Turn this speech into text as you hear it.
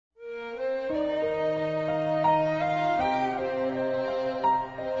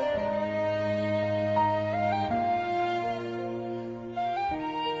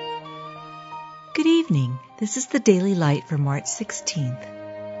evening. This is the Daily Light for March 16th.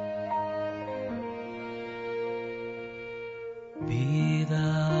 Be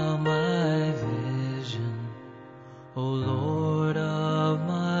thou my vision, O Lord of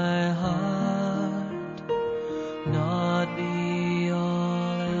my heart, not be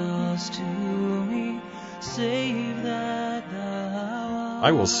all else to me, save that thou art.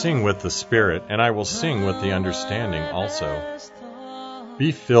 I will sing with the Spirit, and I will sing with the understanding also.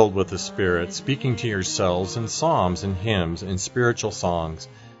 Be filled with the Spirit, speaking to yourselves in psalms and hymns and spiritual songs,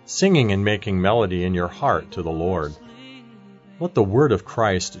 singing and making melody in your heart to the Lord. Let the word of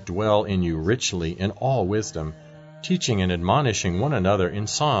Christ dwell in you richly in all wisdom, teaching and admonishing one another in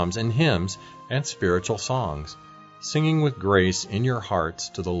psalms and hymns and spiritual songs, singing with grace in your hearts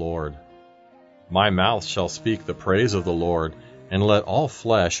to the Lord. My mouth shall speak the praise of the Lord, and let all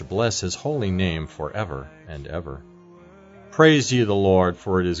flesh bless his holy name forever and ever. Praise ye the Lord,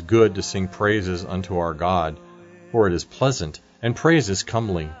 for it is good to sing praises unto our God, for it is pleasant, and praise is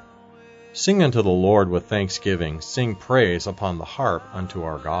comely. Sing unto the Lord with thanksgiving, sing praise upon the harp unto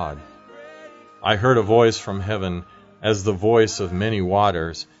our God. I heard a voice from heaven, as the voice of many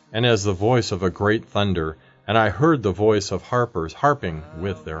waters, and as the voice of a great thunder, and I heard the voice of harpers harping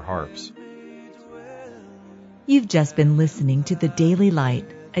with their harps. You've just been listening to the Daily Light,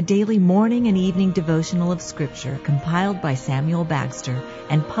 a daily morning and evening devotional of Scripture compiled by Samuel Bagster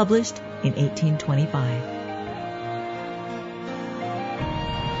and published in 1825.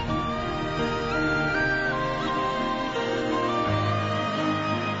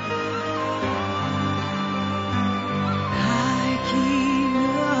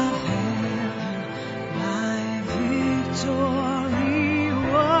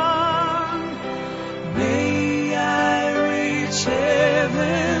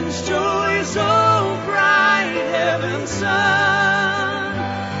 Heaven's joy so bright, heaven's sun,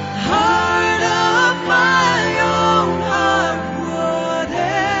 heart of my own heart would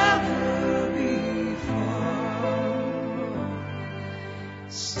ever before,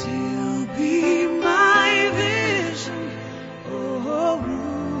 still be my vision, O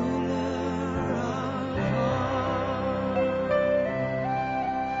ruler of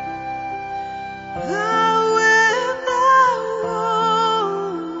all.